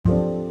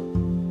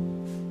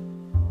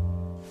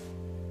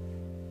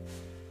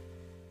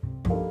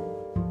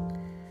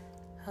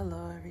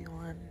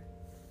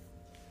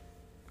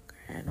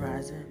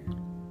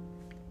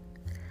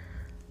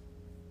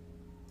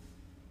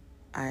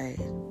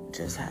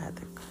just had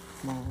the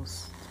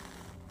most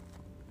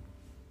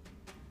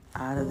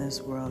out of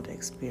this world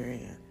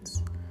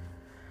experience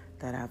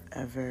that I've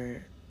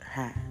ever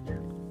had.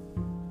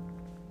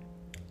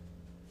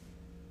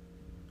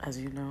 As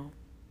you know,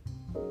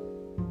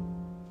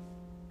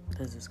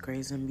 there's this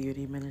Grace and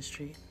Beauty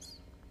Ministries,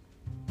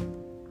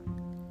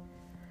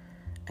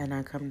 and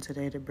I come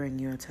today to bring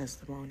you a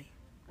testimony.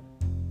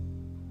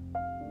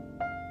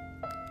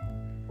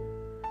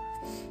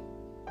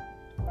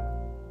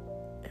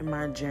 In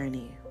my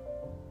journey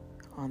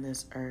on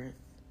this earth,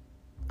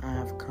 I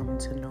have come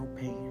to know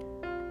pain,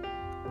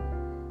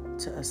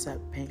 to accept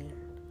pain,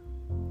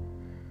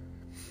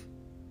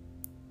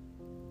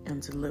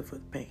 and to live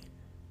with pain.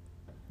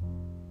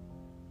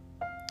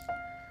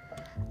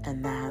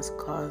 And that has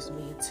caused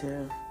me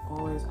to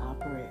always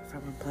operate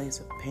from a place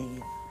of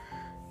pain,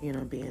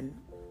 being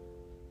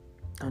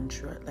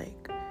unsure,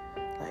 like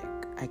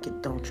I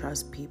don't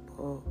trust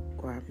people,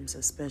 or I'm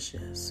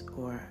suspicious,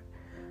 or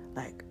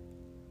like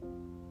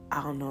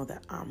I don't know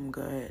that I'm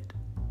good,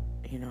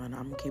 and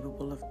I'm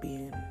capable of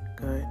being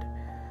good,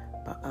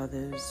 but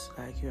others,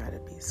 you gotta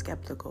be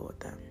skeptical with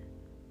them.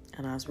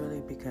 And that's really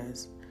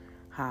because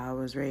how I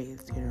was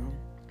raised,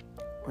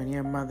 when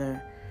your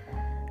mother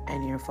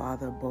and your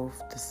father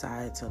both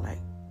decide to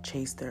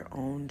chase their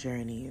own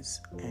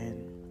journeys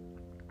and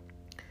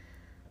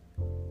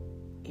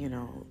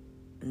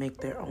make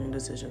their own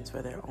decisions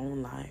for their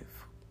own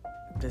life,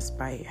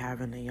 despite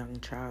having a young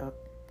child,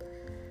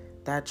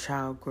 that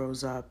child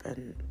grows up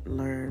and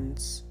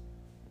learns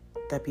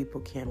that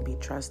people can't be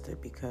trusted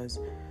because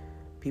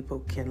people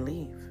can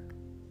leave.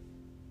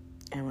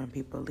 And when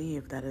people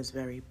leave, that is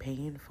very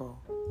painful.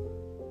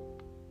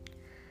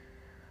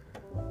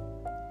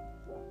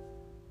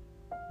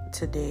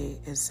 Today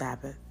is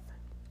Sabbath,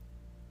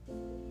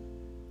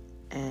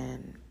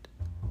 and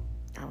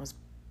I was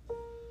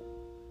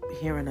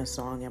hearing a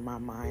song in my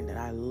mind that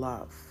I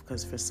love,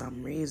 because for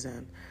some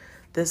reason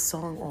this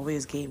song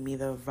always gave me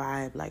the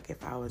vibe like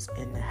if I was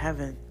in the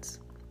heavens,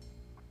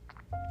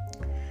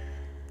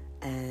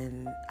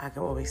 and I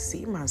could always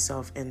see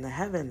myself in the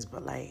heavens,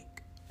 but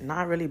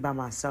not really by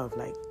myself.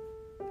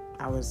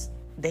 I was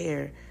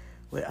there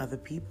with other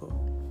people,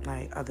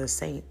 other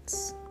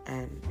saints,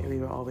 and we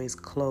were always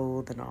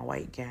clothed in our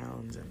white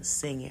gowns and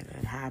singing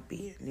and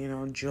happy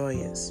and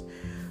joyous.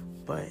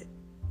 But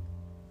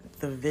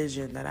the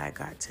vision that I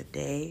got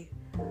today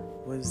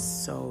was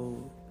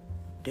so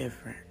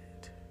different.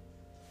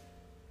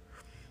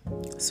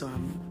 So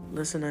I'm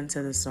listening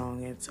to the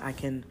song. It's I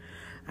Can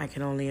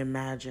Only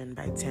Imagine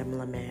by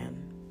Tamla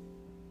Mann.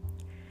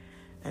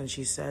 And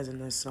she says in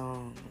the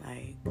song,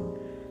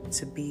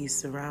 to be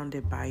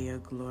surrounded by your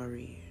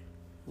glory,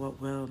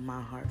 what will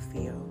my heart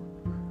feel?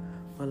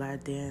 Will I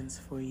dance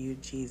for you,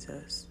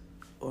 Jesus,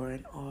 or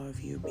in awe of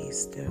you be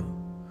still?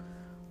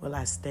 Will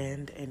I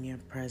stand in your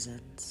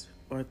presence,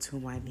 or to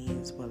my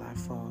knees will I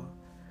fall?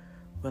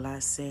 Will I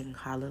sing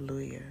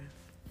hallelujah?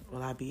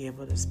 Will I be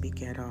able to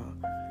speak at all?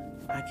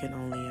 I can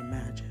only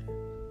imagine.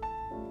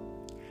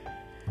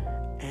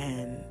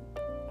 And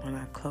when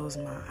I closed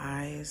my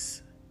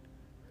eyes,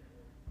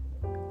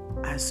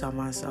 I saw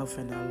myself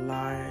in a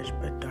large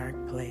but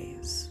dark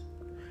place,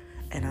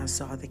 and I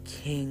saw the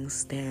King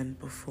stand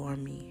before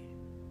me.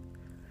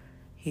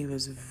 He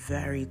was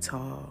very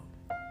tall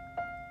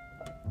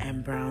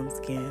and brown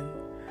skin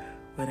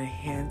with a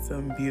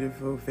handsome,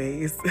 beautiful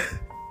face.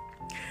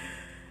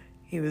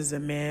 He was a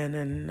man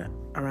in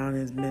around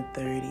his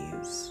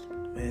mid-30s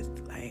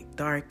with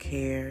dark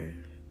hair,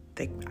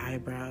 thick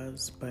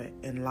eyebrows, but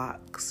in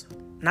locks.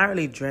 Not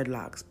really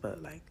dreadlocks, but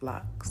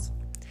locks.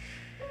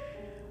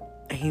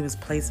 And he was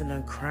placing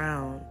a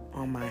crown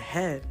on my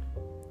head.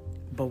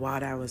 But while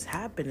that was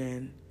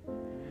happening,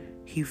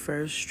 he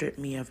first stripped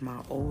me of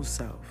my old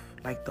self,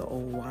 the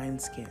old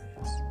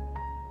wineskins.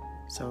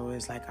 So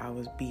it's I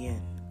was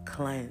being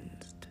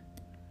cleansed.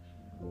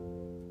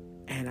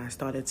 And I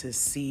started to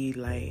see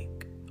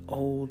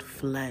old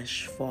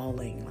flesh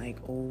falling,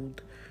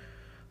 old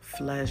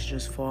flesh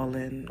just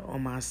falling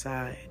on my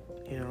side,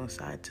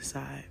 side to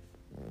side.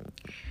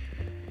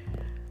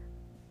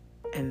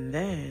 And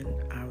then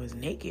I was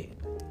naked.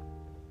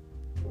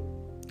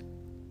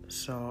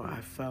 So I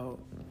felt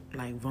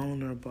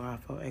vulnerable, I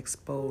felt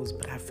exposed,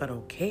 but I felt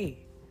okay.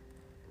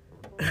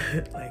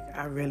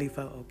 I really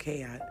felt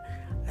okay.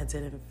 I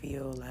didn't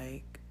feel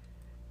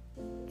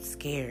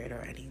scared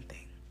or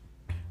anything.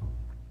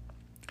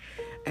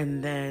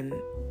 And then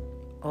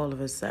all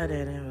of a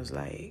sudden it was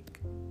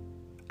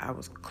I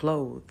was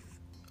clothed.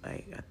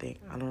 I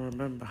don't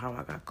remember how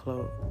I got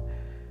clothed,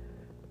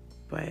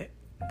 but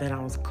then I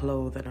was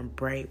clothed in a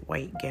bright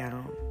white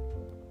gown,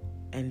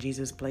 and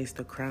Jesus placed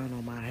a crown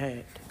on my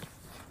head,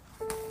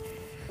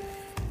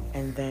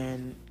 and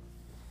then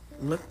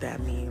looked at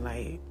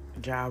me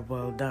job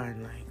well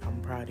done,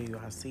 I'm proud of you,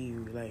 I see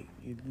you,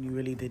 you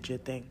really did your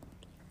thing.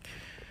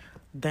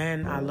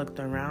 Then I looked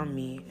around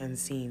me and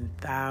seen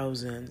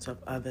thousands of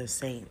other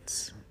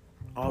saints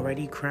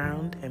already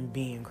crowned and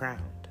being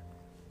crowned.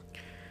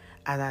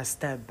 As I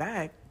stepped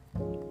back,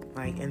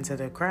 into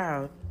the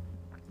crowd,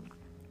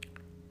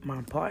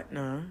 my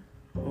partner,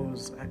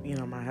 who's,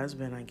 my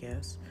husband, I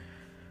guess,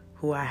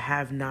 who I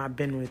have not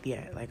been with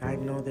yet. Like, I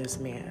know this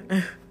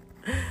man.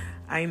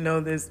 I know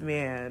this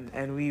man,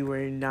 and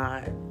we're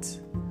not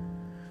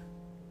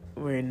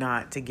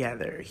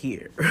together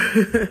here.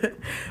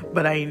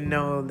 But I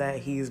know that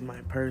he's my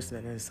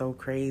person. It's so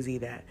crazy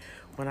that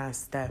when I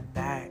step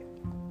back,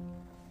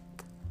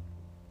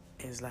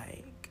 it's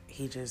like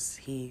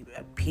he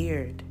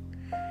appeared,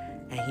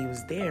 and he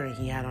was there, and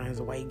he had on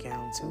his white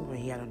gown too, and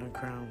he had on a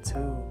crown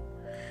too.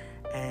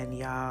 And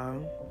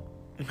y'all,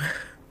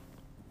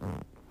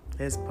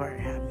 this part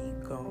had me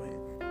going.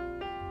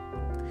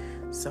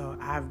 So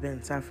I've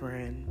been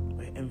suffering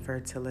with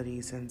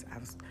infertility since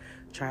I've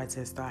tried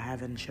to start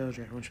having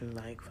children, which was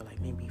for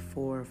maybe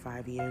 4 or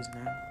 5 years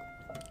now.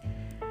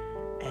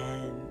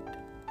 And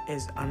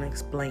it's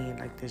unexplained.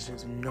 Like, there's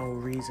just no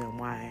reason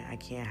why I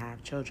can't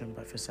have children.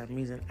 But for some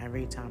reason,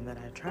 every time that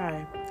I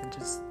try, it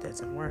just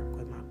doesn't work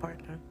with my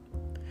partner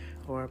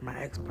or my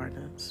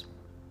ex-partners.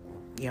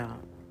 Yeah.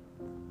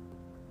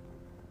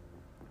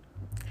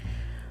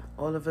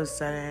 All of a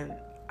sudden,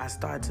 I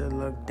start to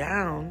look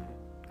down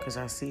because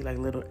I see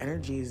little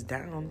energies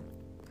down.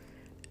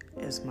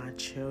 It's my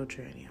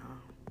children, y'all.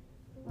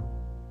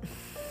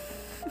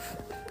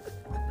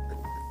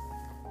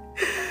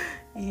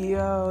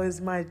 Yo, it's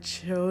my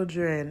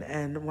children.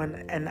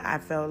 And I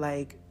felt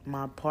like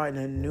my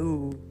partner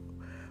knew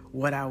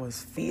what I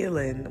was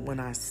feeling when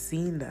I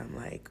seen them.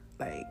 Like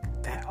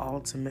that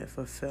ultimate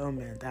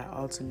fulfillment, that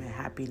ultimate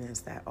happiness,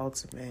 that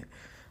ultimate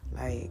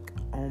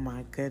oh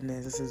my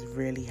goodness, this is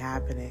really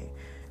happening.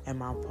 And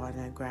my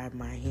partner grabbed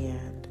my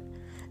hand,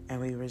 and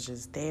we were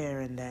just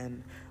there, and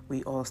then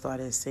we all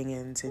started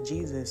singing to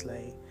Jesus,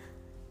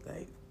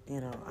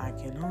 I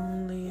can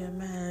only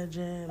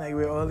imagine.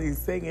 We're only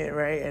singing,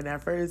 right? And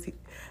at first, he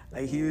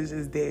was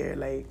just there,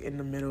 in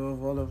the middle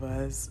of all of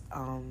us.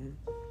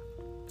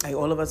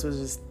 All of us was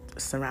just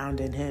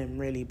surrounding him,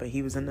 really, but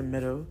he was in the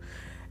middle.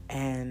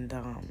 And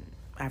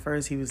at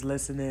first, he was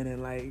listening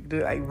and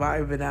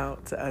vibing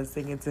out to us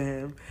singing to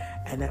him.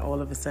 And then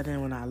all of a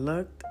sudden, when I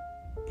looked,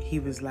 he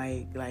was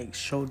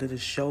shoulder to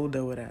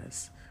shoulder with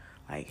us.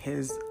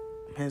 His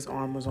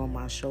arm was on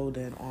my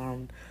shoulder and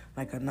armed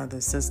another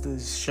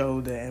sister's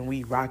shoulder, and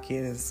we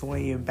rocking and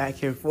swaying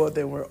back and forth,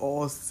 and we're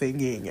all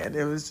singing, and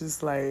it was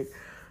just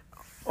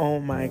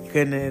oh my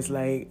goodness,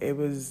 it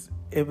was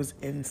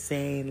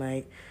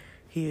insane.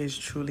 He is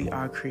truly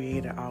our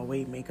creator, our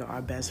way maker,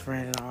 our best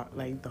friend, our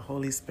the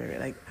Holy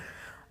Spirit.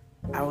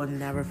 I would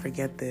never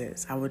forget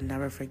this. I would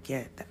never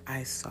forget that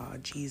I saw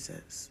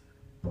Jesus,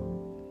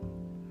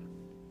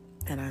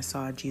 and I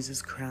saw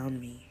Jesus crown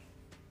me.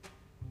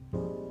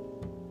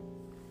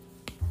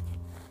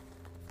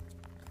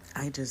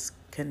 I just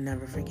could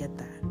never forget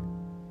that.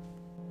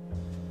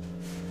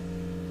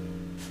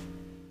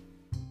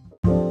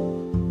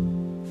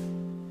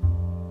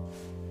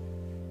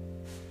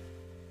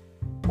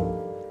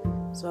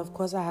 So, of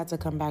course, I had to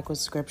come back with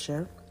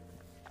scripture.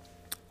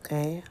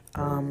 Okay?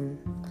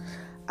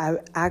 I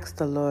asked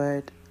the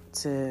Lord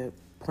to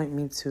point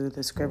me to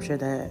the scripture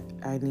that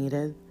I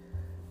needed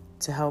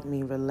to help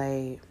me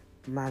relay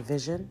my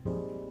vision.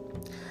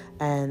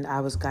 And I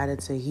was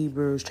guided to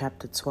Hebrews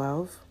chapter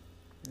 12.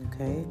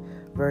 Okay,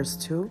 verse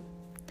 2.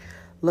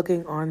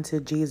 Looking on to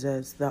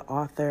Jesus, the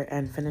author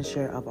and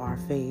finisher of our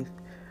faith,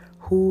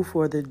 who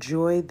for the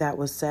joy that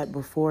was set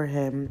before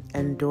him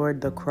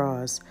endured the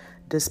cross,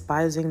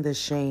 despising the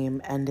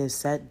shame, and is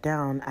set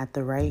down at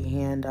the right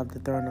hand of the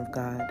throne of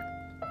God.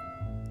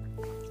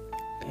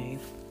 Okay.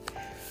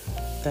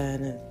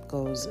 Then it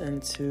goes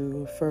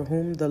into, for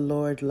whom the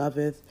Lord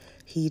loveth,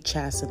 he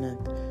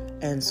chasteneth,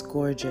 and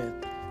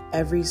scourgeth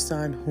every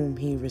son whom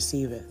he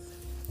receiveth.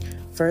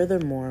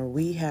 Furthermore,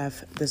 we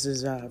have, this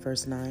is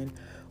verse 9,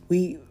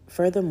 we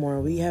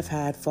have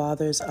had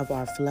fathers of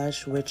our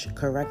flesh which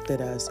corrected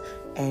us,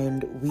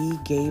 and we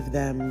gave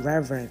them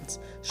reverence.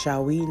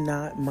 Shall we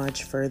not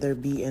much further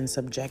be in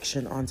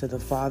subjection unto the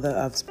Father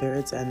of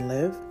spirits and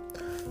live?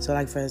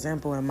 So for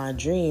example, in my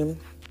dream,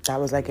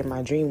 that was in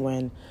my dream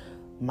when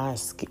my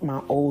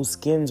old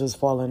skins was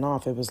falling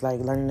off. It was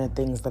learning the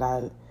things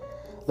that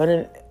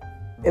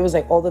it was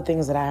all the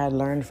things that I had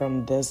learned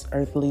from this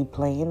earthly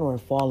plane were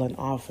falling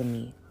off of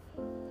me.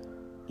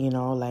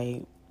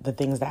 The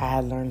things that I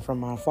had learned from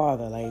my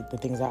father, the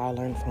things that I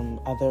learned from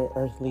other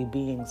earthly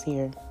beings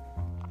here.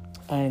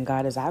 And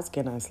God is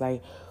asking us,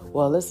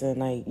 well,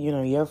 listen,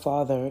 your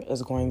father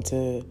is going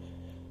to,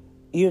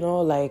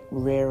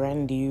 rear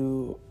end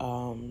you,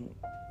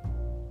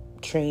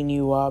 train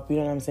you up,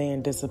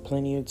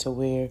 discipline you to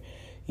where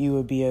you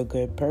would be a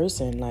good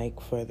person,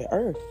 for the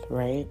earth,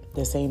 right?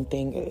 The same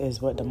thing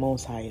is what the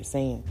Most High is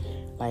saying.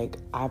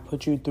 I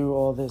put you through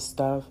all this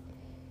stuff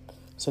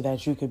so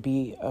that you could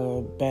be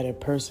a better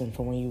person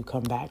for when you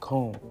come back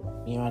home.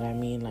 You know what I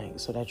mean?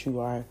 So that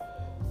you are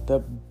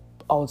the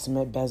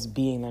ultimate best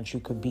being that you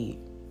could be.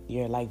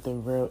 You're the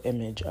real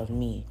image of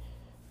me.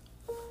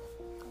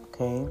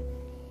 Okay?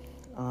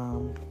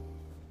 All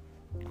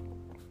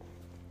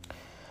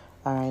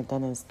right,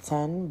 then it's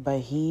 10. But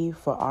he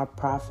for our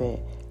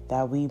profit,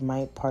 that we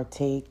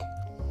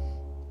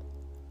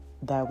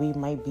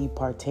might be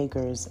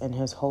partakers in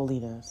his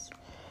holiness.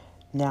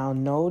 Now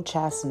no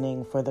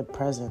chastening for the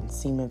present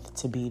seemeth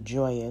to be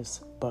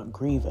joyous, but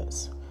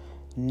grievous.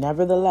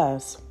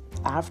 Nevertheless,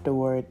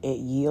 afterward it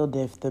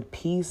yieldeth the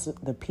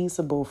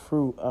peaceable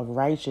fruit of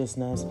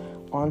righteousness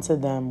unto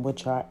them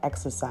which are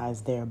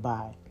exercised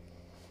thereby.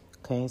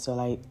 Okay, so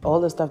like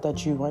all the stuff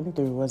that you went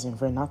through wasn't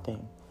for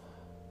nothing.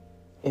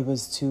 It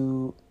was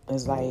to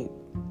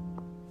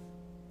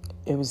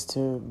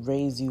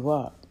raise you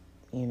up,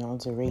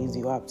 to raise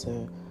you up,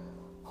 to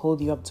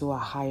hold you up to a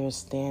higher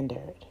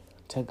standard,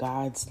 to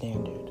God's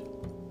standard.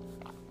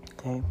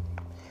 Okay?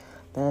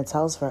 Then it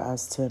tells for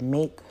us to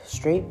make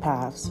straight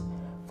paths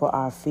for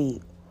our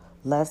feet,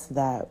 lest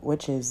that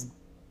which is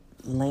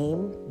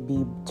lame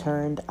be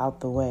turned out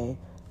the way,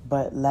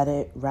 but let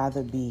it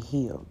rather be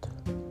healed.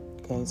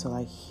 Okay, so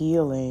like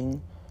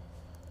healing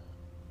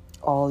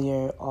all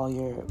your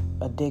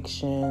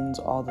addictions,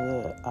 all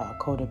the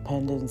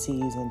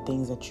codependencies and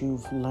things that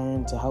you've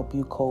learned to help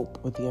you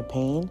cope with your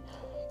pain,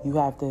 you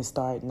have to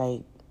start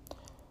like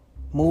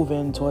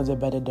moving towards a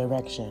better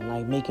direction,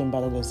 like making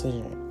better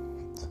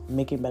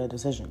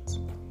decisions.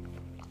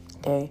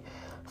 Okay?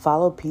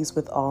 Follow peace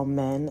with all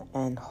men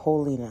and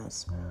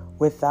holiness,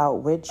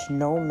 without which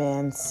no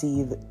man shall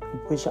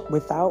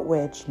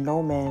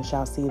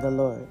see the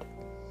Lord.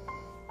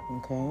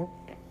 Okay?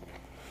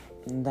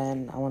 And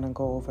then I want to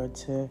go over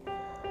to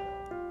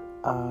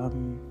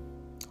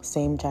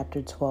same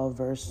chapter 12,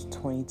 verse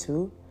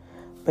 22.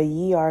 But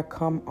ye are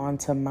come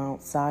unto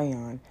Mount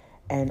Zion,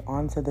 and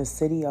unto the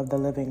city of the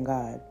living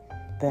God,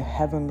 the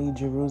heavenly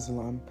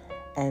Jerusalem,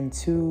 and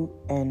to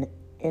an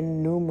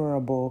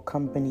innumerable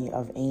company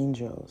of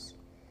angels,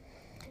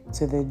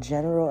 to the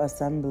general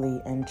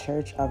assembly and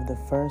church of the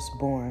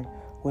firstborn,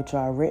 which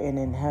are written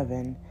in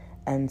heaven,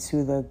 and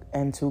to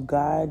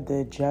God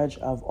the judge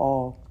of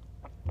all,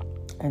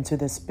 and to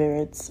the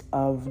spirits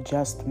of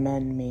just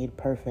men made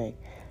perfect,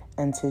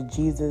 and to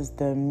Jesus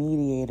the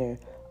mediator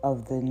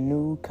of the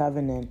new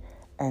covenant,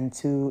 and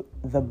to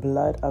the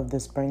blood of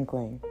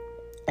sprinkling,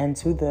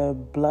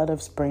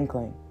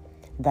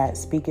 that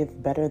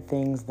speaketh better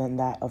things than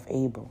that of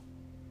Abel.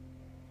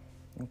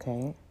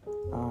 Okay,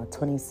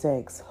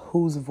 26,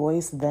 whose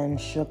voice then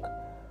shook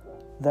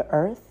the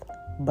earth,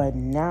 but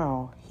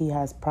now he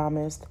has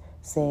promised,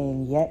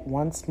 saying, yet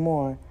once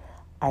more,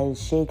 I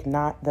shake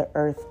not the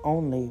earth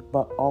only,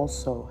 but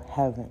also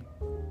heaven.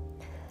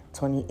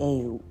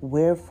 28,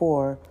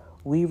 wherefore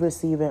we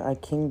receiving a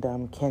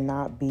kingdom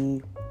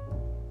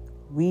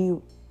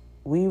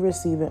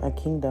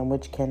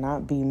which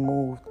cannot be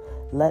moved,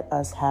 let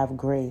us have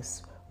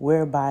grace,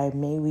 whereby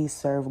may we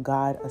serve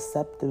God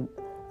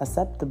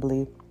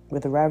acceptably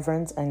with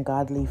reverence and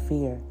godly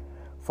fear,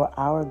 for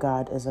our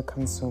God is a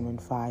consuming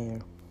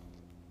fire.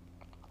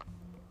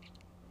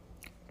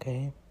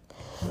 Okay,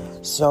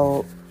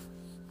 so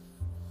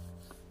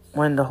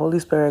when the Holy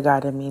Spirit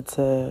guided me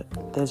to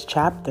this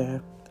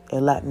chapter,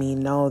 it let me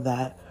know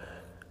that,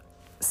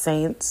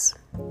 saints,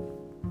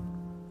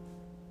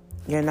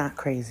 you're not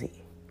crazy.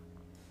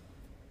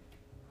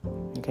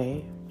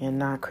 Okay? You're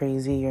not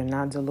crazy. You're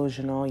not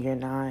delusional. You're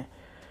not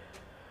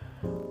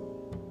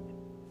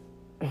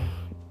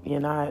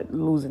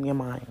losing your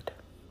mind.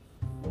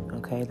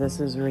 Okay? This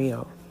is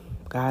real.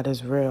 God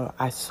is real.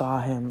 I saw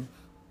him.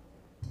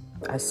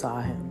 I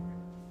saw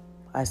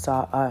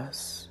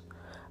us.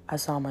 I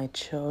saw my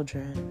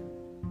children.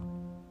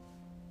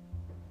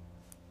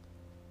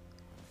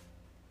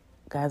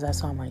 Guys, I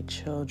saw my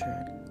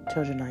children.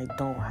 Children I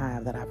don't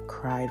have, that I've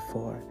cried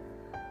for.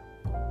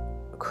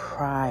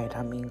 Cried.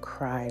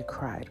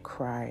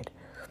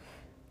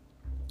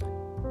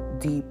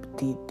 Deep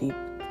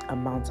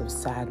amounts of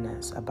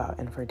sadness about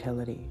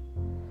infertility.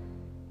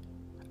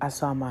 I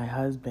saw my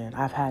husband.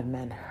 I've had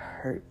men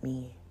hurt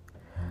me.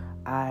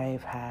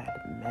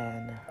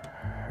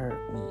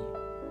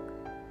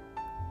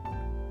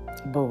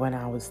 But when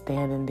I was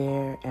standing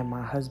there and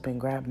my husband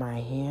grabbed my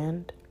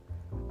hand,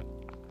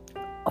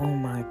 oh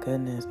my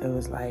goodness, it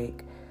was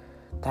like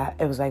that.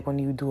 It was like when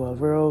you do a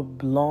real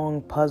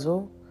long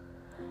puzzle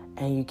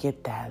and you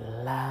get that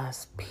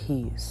last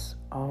piece.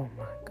 Oh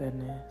my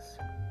goodness.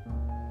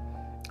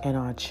 And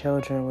our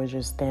children were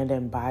just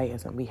standing by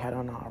us, and we had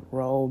on our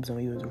robes, and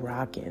we was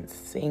rocking,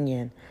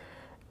 singing.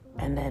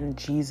 And then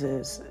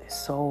Jesus is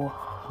so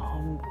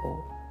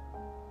humble.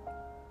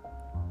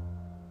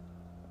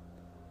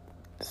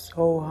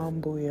 So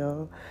humble,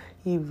 yo.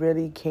 He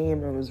really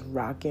came and was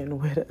rocking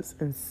with us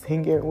and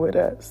singing with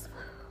us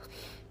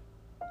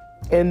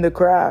in the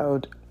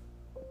crowd.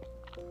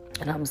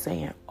 And I'm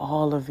saying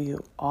all of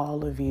you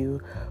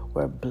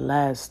were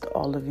blessed.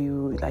 All of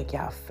you, like,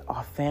 our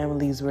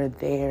families were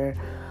there,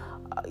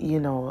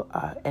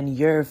 and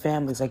your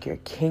families, like your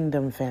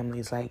kingdom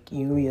families, like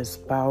you, your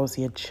spouse,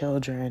 your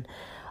children.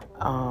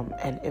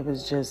 And it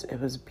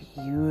was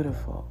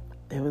beautiful.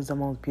 It was the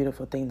most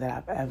beautiful thing that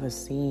I've ever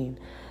seen.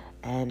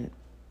 And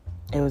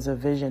it was a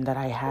vision that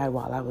I had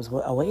while I was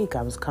awake.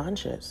 I was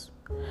conscious.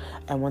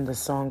 And when the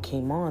song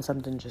came on,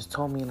 something just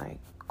told me, like,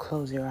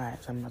 close your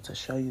eyes. I'm about to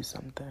show you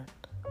something.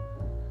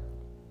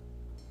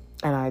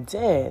 And I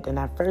did. And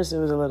at first it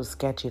was a little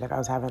sketchy. Like I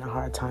was having a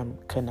hard time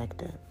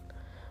connecting.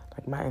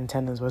 Like my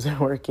antennas wasn't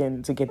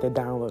working to get the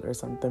download or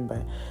something.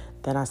 But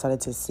then I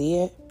started to see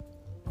it.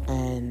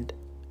 And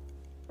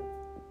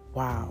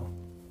wow.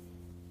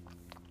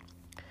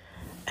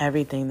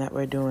 Everything that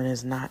we're doing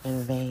is not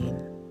in vain.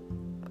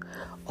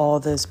 All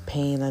this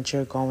pain that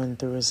you're going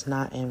through is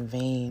not in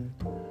vain.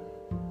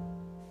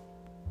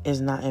 It's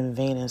not in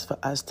vain. It's for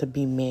us to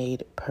be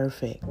made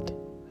perfect.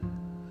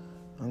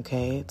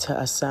 Okay? To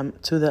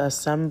the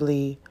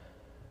assembly,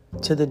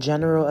 to the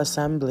general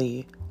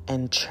assembly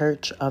and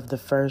church of the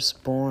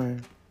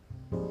firstborn,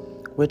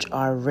 which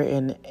are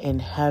written in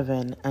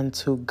heaven, and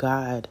to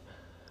God,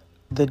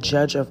 the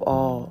judge of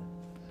all,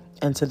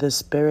 and to the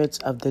spirits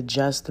of the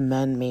just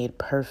men made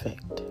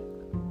perfect.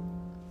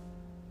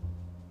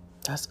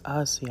 That's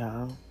us,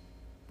 y'all.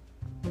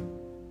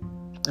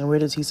 And where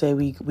does he say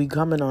we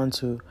coming on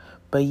to?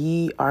 But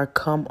ye are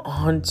come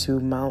on to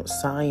Mount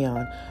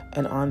Sion,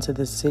 and onto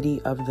the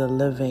city of the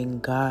living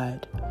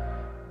God,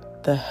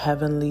 the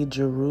heavenly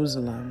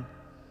Jerusalem,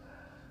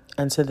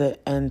 and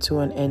to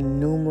an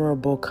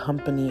innumerable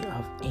company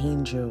of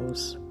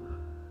angels.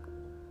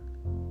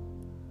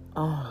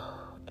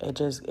 Oh, it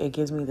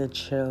gives me the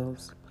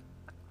chills.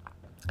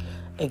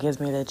 It gives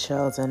me the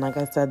chills. And like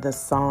I said, the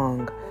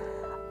song,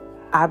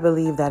 I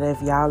believe that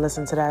if y'all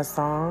listen to that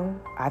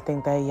song, I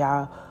think that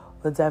y'all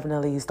will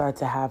definitely start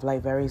to have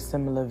like very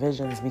similar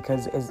visions,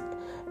 because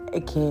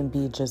it can't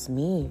be just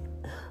me.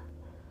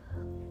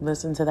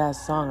 Listen to that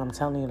song. I'm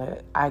telling you,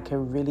 like, I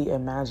can really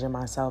imagine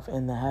myself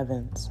in the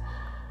heavens.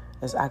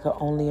 As I Could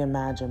Only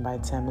Imagine by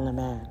Tamela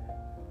Mann.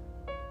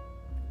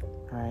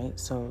 All right,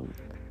 so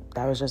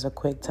that was just a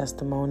quick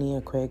testimony,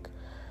 a quick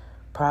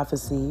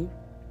prophecy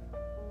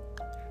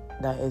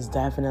that is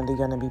definitely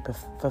going to be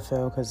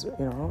fulfilled, because,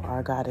 you know,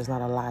 our God is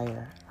not a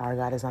liar. Our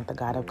God is not the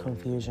God of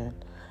confusion.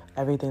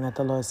 Everything that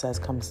the Lord says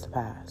comes to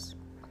pass.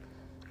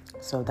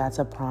 So that's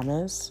a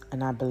promise,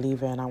 and I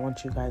believe it, and I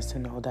want you guys to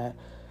know that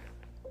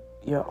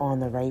you're on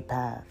the right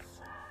path.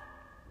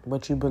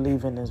 What you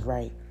believe in is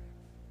right.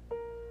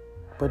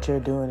 What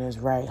you're doing is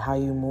right. How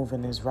you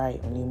moving is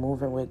right. When you're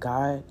moving with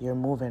God, you're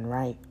moving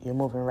right. You're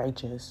moving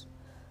righteous.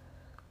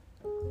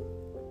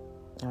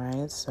 All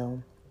right,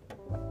 so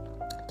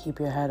keep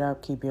your head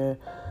up. Keep your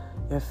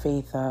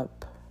faith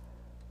up.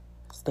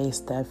 Stay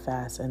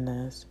steadfast in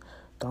this.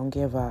 Don't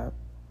give up.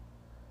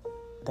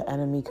 The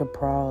enemy could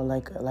prowl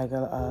like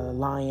a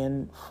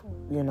lion,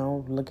 you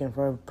know, looking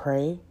for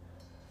prey.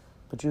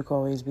 But you can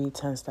always be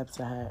 10 steps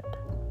ahead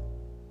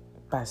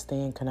by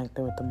staying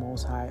connected with the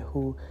Most High,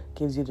 who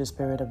gives you the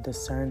spirit of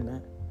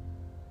discernment.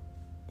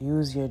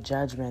 Use your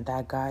judgment,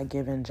 that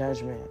God-given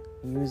judgment.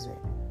 Use it.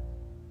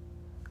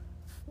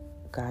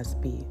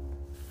 Godspeed.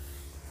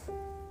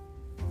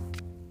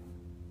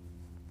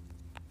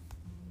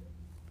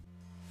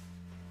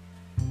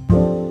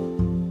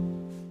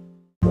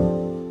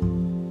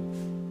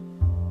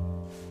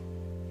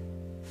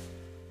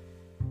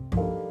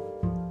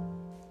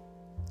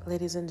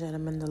 Ladies and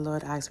gentlemen, the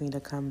Lord asked me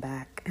to come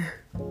back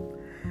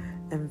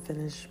and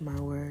finish my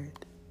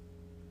word,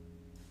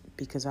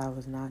 because I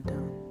was not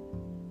done.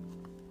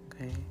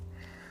 Okay?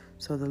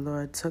 So the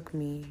Lord took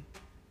me,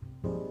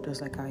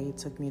 just like how he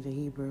took me to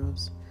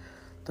Hebrews.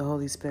 The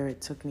Holy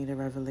Spirit took me to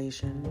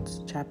Revelation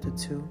chapter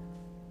 2,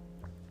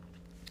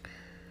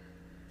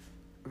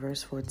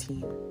 verse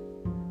 14.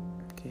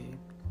 Okay.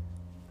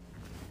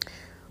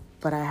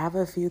 But I have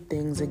a few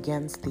things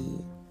against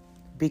thee,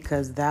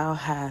 because thou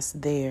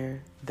hast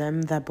there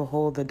them that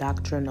behold the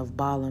doctrine of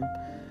Balaam,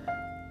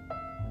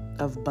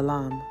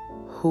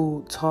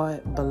 who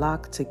taught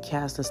Balak to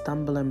cast a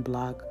stumbling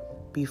block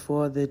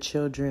before the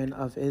children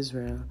of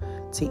Israel,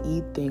 to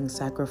eat things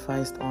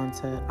sacrificed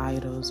unto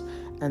idols,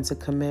 and to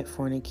commit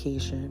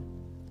fornication.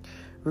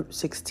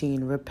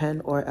 16.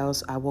 Repent, or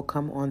else I will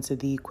come unto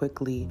thee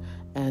quickly,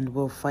 and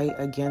will fight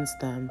against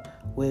them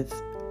with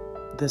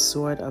the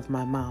sword of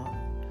my mouth.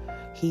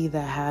 He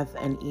that hath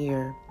an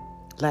ear,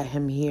 let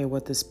him hear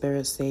what the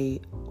Spirit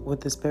saith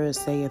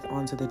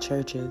unto the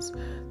churches.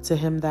 To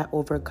him that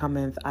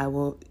overcometh, I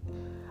will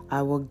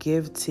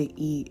give to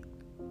eat.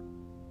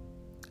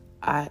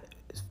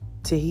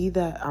 To him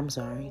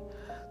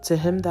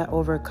that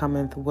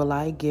overcometh will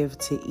I give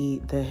to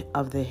eat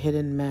of the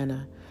hidden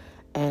manna,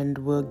 and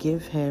will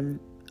give him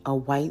a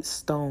white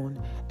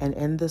stone, and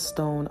in the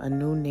stone a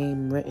new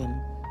name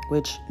written,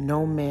 which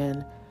no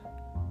man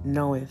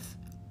knoweth,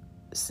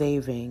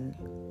 saving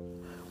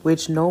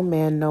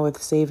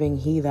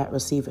he that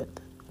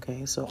receiveth.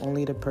 Okay, so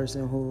only the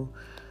person who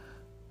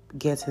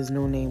gets his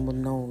new name will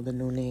know the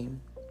new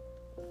name.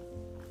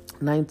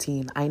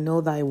 19. I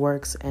know thy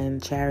works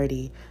and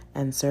charity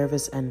and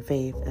service and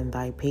faith and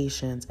thy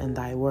patience and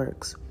thy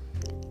works,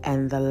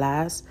 and the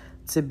last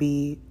to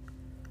be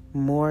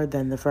more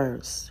than the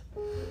first.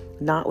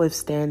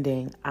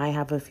 Notwithstanding, I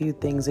have a few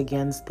things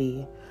against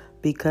thee,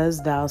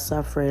 Because thou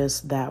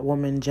sufferest that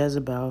woman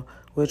Jezebel,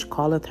 which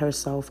calleth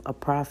herself a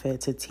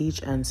prophet, to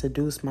teach and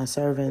seduce my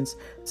servants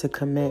to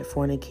commit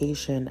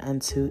fornication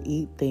and to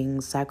eat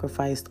things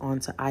sacrificed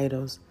unto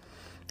idols.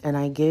 And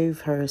I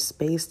gave her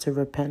space to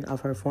repent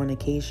of her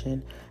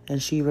fornication,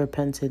 and she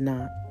repented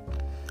not.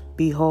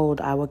 Behold,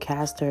 I will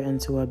cast her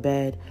into a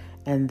bed,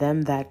 and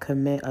them that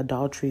commit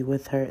adultery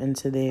with her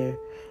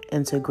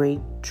into great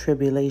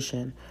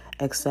tribulation,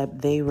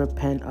 except they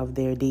repent of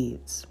their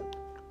deeds.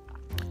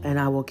 And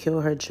I will kill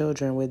her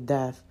children with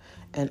death,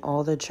 and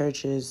all the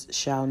churches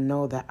shall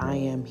know that I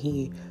am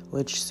he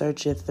which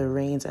searcheth the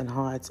reins and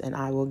hearts, and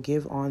I will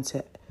give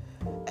unto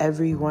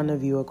every one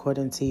of you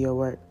according to your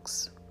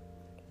works.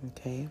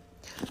 Okay,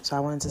 so I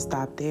wanted to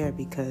stop there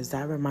because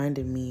that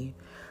reminded me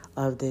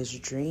of this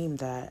dream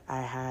that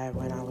I had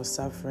when I was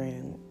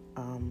suffering,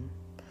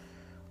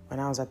 when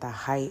I was at the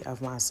height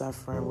of my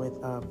suffering with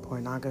a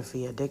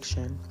pornography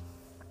addiction.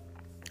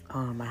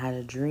 I had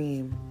a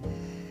dream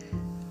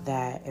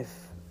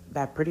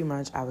that pretty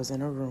much I was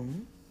in a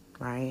room,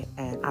 right?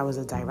 And I was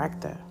a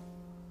director.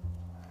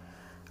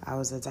 I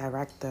was a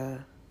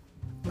director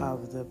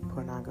of the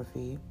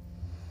pornography,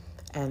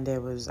 and there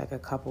was like a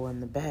couple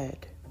in the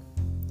bed.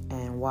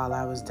 And while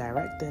I was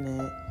directing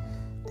it,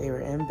 they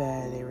were in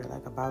bed. They were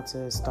like about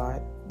to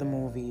start the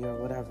movie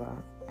or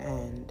whatever.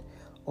 And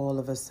all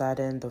of a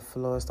sudden, the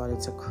floor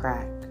started to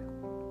crack.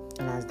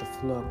 And as the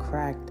floor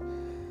cracked,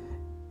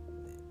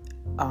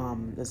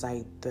 it's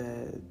like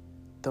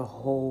the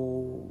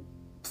whole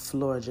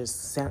floor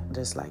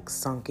just like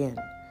sunk in,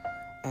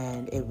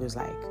 and it was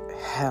like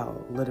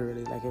hell,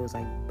 literally. Like it was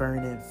like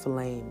burning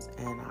flames,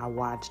 and I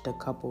watched a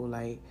couple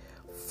like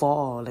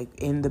fall like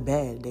in the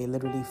bed. They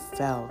literally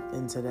fell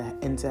into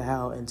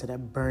hell, into the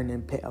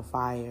burning pit of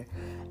fire.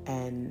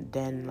 And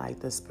then like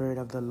the Spirit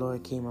of the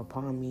Lord came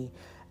upon me,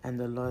 and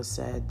the Lord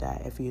said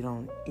that if you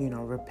don't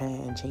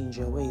repent and change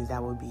your ways,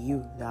 that will be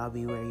you, that'll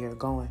be where you're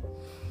going.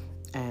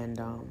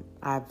 And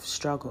I've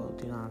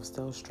struggled, I've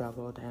still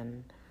struggled,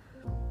 and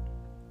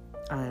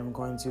I am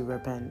going to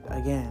repent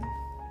again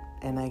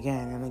and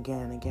again and again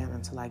and again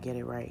until I get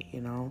it right,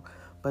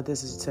 But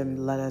this is to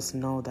let us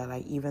know that,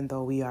 like, even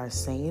though we are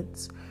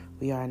saints,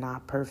 we are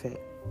not perfect.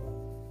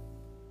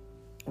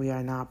 We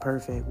are not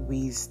perfect.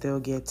 We still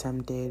get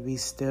tempted. We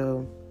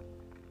still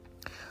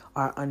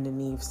are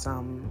underneath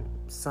some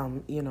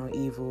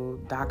evil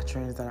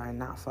doctrines that are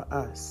not for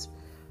us.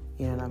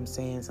 You know what I'm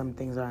saying? Some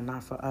things are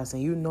not for us.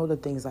 And you know the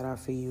things that are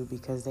for you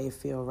because they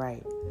feel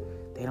right.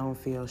 They don't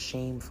feel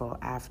shameful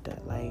after.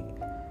 Like,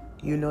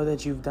 you know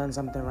that you've done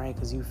something right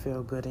because you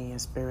feel good in your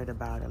spirit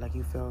about it. Like,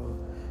 you feel,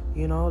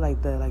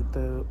 like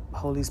the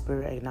Holy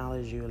Spirit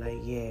acknowledge you.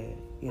 Like, yeah,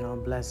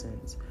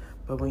 blessings.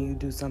 But when you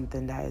do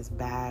something that is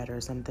bad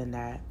or something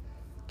that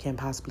can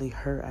possibly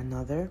hurt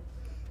another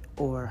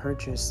or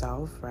hurt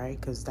yourself, right?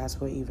 Because that's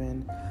what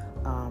even,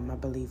 I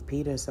believe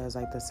Peter says,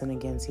 like, the sin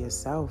against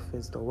yourself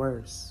is the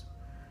worst.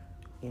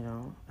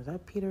 Is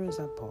that Peter or is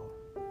that Paul?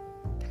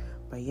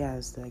 But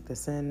yes, like the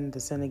sin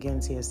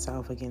against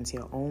yourself, against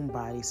your own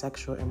body,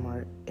 sexual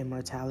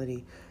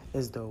immortality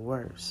is the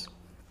worst.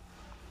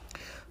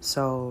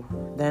 So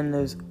then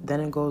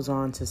it goes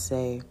on to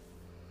say,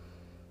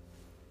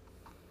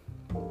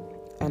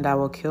 and I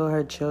will kill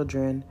her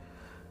children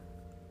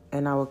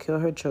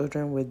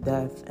with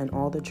death, and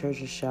all the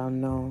churches shall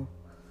know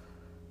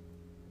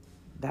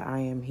that I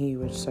am he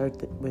which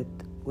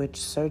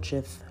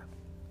searcheth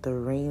the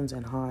reins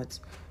and hearts,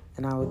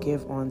 and I will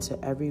give unto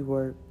every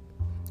one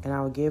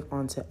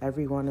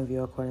of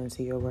you according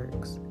to your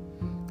works.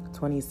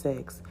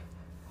 26.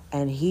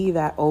 And he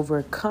that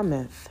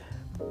overcometh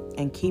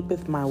and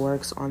keepeth my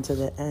works unto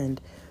the end,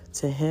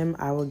 to him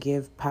I will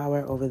give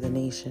power over the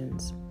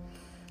nations.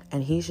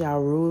 And he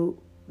shall rule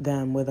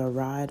them with a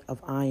rod of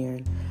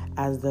iron,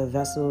 as the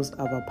vessels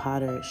of a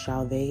potter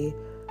shall they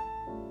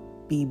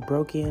be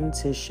broken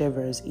to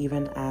shivers,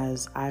 even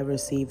as I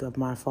received of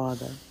my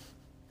Father.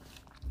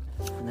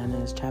 And then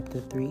there's chapter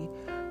 3,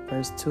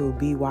 verse 2.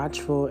 Be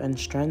watchful and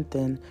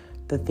strengthen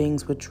the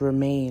things which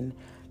remain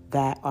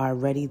that are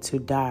ready to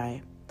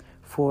die,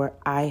 for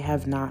I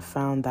have not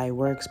found thy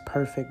works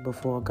perfect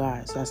before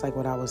God. So that's like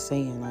what I was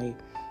saying. Like,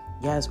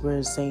 yes,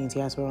 we're saints.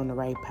 Yes, we're on the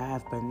right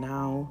path. But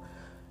now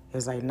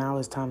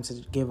it's time to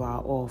give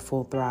our all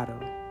full throttle.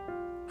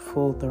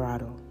 Full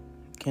throttle.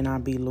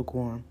 Cannot be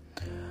lukewarm.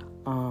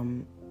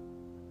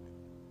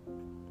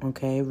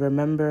 Okay,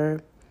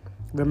 remember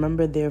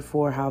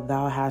therefore how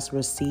thou hast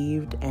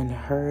received and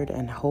heard,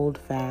 and hold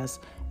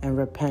fast and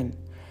repent.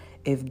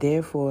 If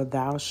therefore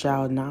thou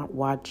shalt not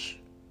watch,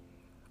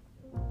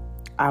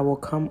 I will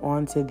come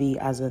unto thee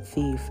as a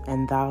thief,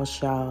 and thou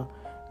shalt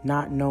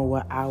not know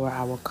what hour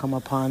I will come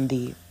upon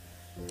thee.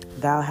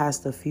 Thou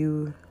hast a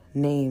few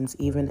names,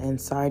 even in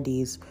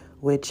Sardis,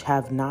 which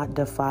have not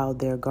defiled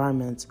their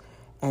garments,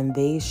 and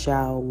they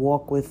shall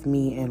walk with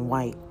me in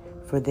white,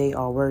 for they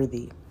are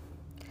worthy.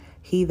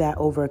 He that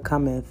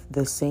overcometh,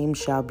 the same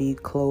shall be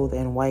clothed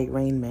in white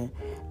raiment,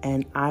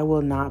 and I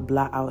will not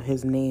blot out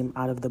his name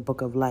out of the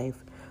book of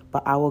life,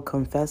 but I will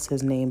confess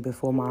his name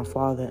before my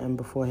Father and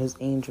before his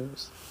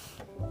angels.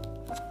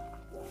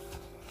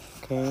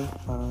 Okay,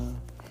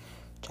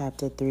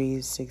 chapter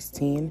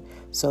 3:16.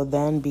 So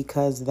then,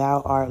 because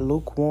thou art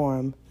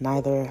lukewarm,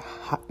 neither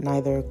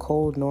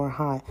cold nor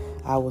hot,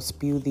 I will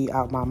spew thee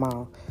out my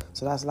mouth.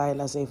 So that's like,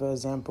 let's say, for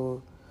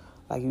example,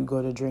 like you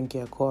go to drink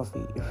your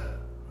coffee,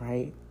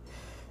 right?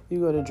 You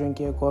go to drink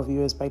your coffee,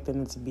 you're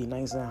expecting it to be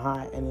nice and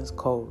hot, and it's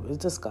cold. It's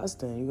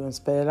disgusting. You're going to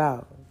spit it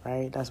out,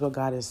 right? That's what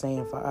God is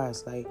saying for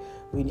us. Like,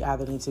 we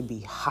either need to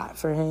be hot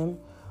for him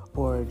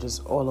or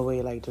just all the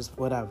way, like, just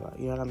whatever.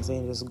 You know what I'm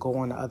saying? Just go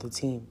on the other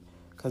team.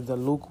 Because the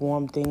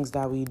lukewarm things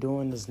that we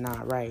doing is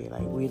not right.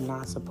 Like, we're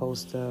not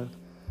supposed to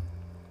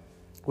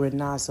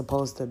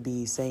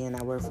be saying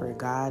that we're for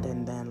God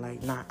and then,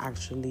 like, not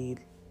actually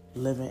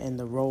living in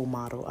the role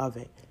model of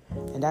it.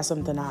 And that's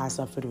something that I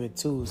suffered with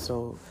too.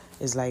 So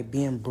it's like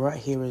being brought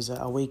here is an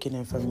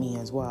awakening for me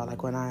as well.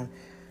 Like when I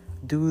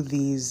do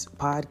these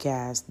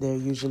podcasts, they're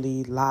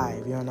usually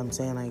live. You know what I'm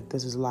saying? Like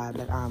this is live.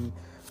 Like I'm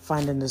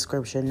finding the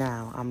scripture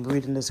now. I'm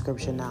reading the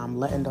scripture now. I'm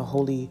letting the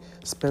Holy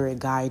Spirit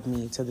guide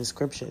me to the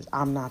scriptures.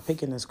 I'm not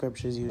picking the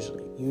scriptures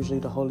usually. Usually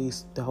the Holy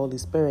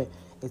Spirit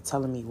is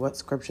telling me what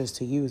scriptures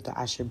to use that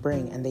I should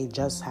bring. And they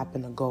just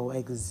happen to go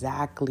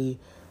exactly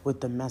with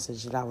the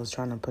message that I was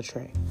trying to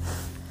portray.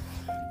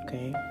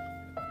 Okay.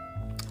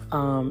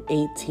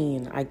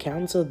 18. I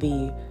counsel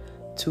thee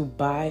to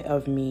buy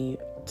of me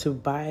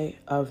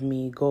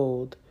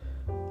gold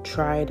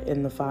tried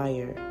in the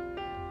fire.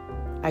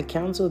 I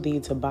counsel thee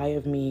to buy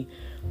of me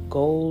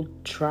gold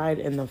tried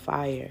in the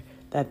fire,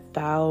 that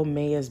thou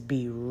mayest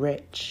be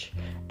rich,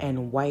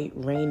 and white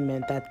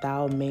raiment, that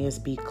thou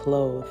mayest be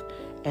clothed,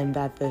 and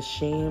that the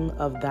shame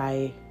of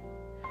thy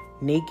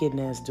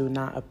nakedness do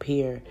not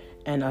appear,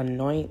 and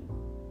anoint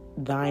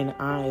thine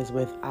eyes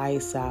with eye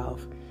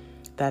salve,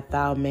 that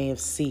thou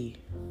mayest see.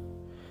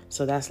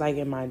 So that's like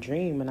in my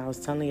dream, and I was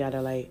telling y'all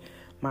that like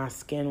my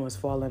skin was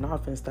falling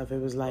off and stuff.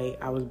 It was like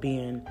I was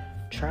being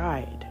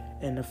tried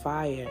in the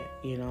fire,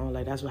 you know,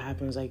 like that's what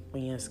happens like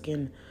when your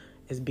skin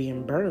is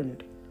being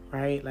burned,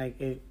 right? Like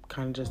it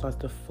kind of just starts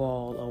to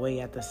fall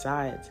away at the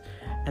sides.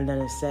 And then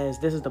it says,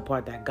 this is the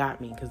part that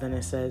got me, because then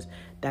it says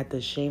that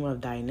the shame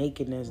of thy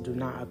nakedness do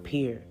not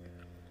appear,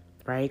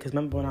 right? Because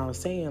remember when I was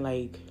saying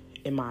like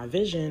in my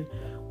vision,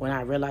 when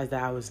I realized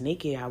that I was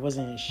naked, I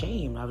wasn't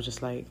ashamed. I was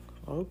just like,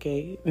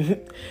 okay,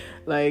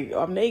 like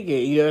I'm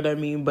naked, you know what I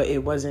mean? But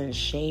it wasn't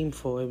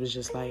shameful. It was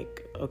just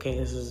like, okay,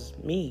 this is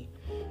me.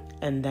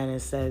 And then it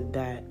said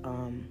that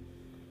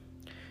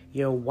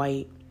your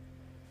white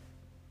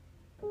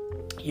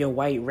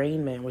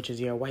raiment, which is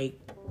your white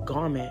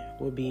garment,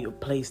 will be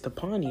placed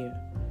upon you.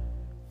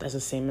 That's the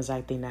same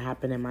exact thing that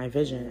happened in my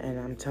vision. And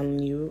I'm telling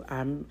you,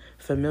 I'm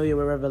familiar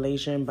with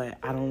Revelation, but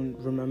I don't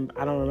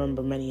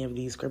remember many of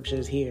these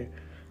scriptures here,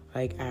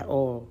 like at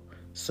all.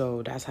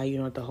 So that's how you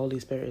know that the Holy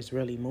Spirit is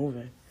really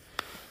moving.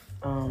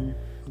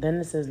 Then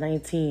it says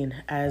 19,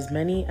 as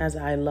many as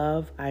I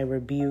love, I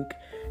rebuke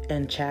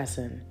and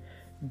chasten.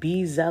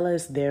 Be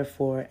zealous,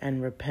 therefore,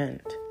 and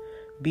repent.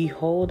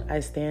 Behold,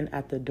 I stand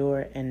at the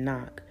door and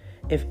knock.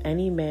 If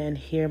any man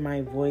hear my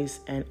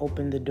voice and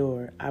open the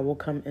door, I will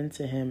come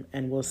into him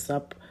and will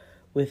sup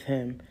with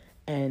him,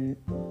 and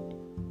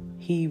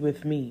he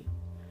with me.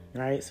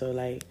 Right? So,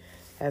 like,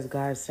 as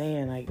God's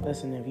saying, like,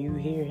 listen, if you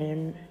hear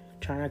him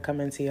trying to come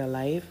into your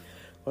life,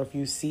 or if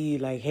you see,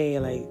 like, hey,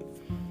 like,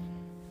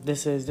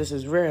 this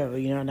is real,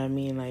 you know what I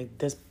mean? Like,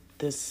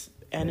 this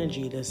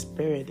energy, this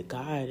spirit,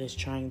 God is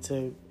trying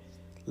to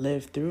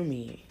live through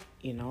me,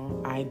 you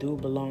know. I do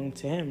belong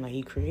to him. Like,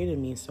 he created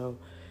me, so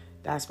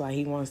that's why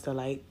he wants to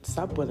like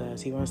sup with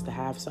us. He wants to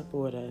have supper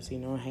with us, you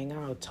know, hang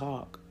out,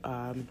 talk,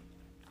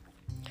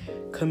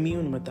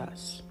 commune with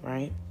us,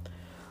 right?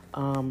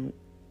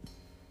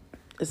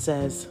 It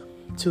says,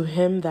 to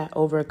him that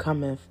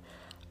overcometh,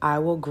 I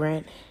will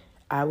grant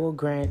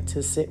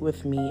to sit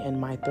with me in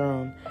my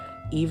throne,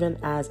 even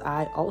as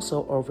I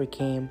also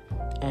overcame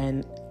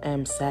and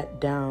am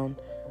sat down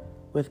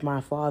with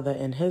my Father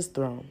in his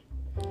throne.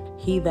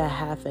 He that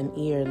hath an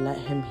ear, let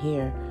him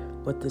hear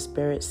what the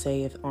Spirit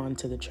saith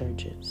unto the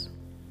churches.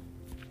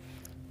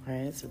 All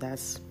right, so that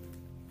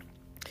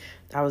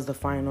was the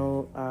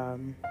final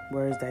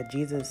words that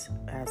Jesus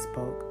had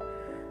spoke.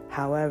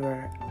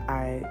 However,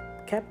 I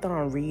kept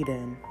on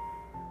reading,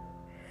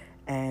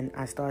 and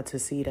I started to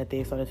see that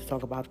they started to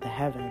talk about the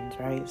heavens,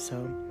 right?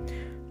 So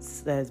it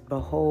says,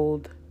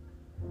 behold,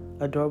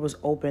 a door was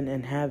opened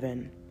in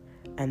heaven,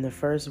 and the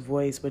first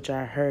voice which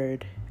I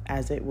heard,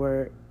 as it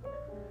were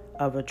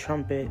of a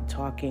trumpet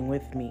talking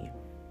with me.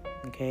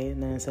 Okay,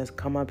 and then it says,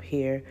 come up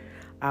here,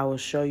 I will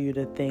show you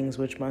the things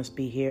which must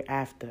be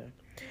hereafter.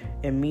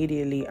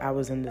 Immediately I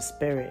was in the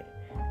spirit,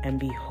 and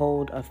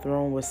behold, a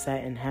throne was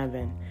set in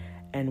heaven,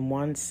 and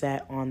one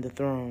sat on the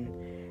throne.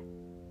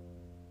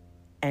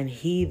 And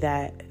he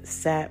that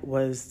sat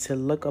was to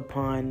look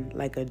upon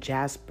like a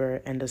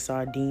jasper and a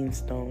sardine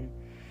stone.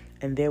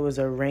 And there was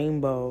a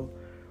rainbow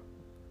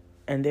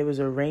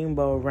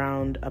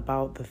round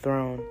about the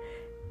throne,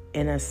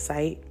 in a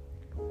sight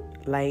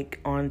like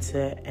unto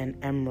an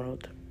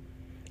emerald.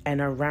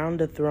 And around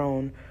the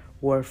throne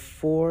were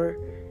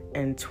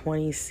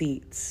 24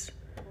 seats.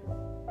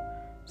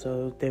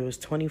 So there was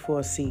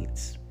 24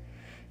 seats.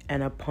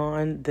 And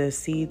upon the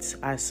seats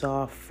I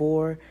saw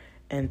 24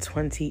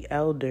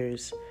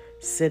 elders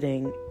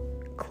sitting,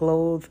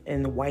 clothed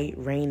in white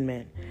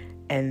raiment,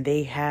 and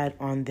they had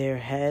on their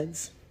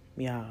heads,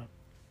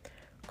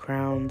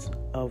 crowns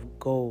of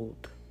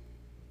gold.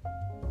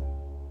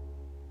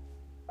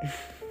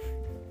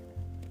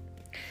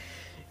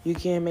 You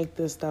can't make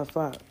this stuff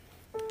up.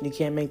 You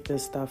can't make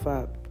this stuff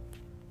up.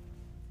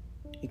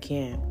 You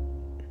can't.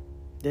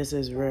 This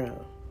is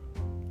real.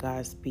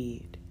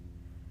 Godspeed.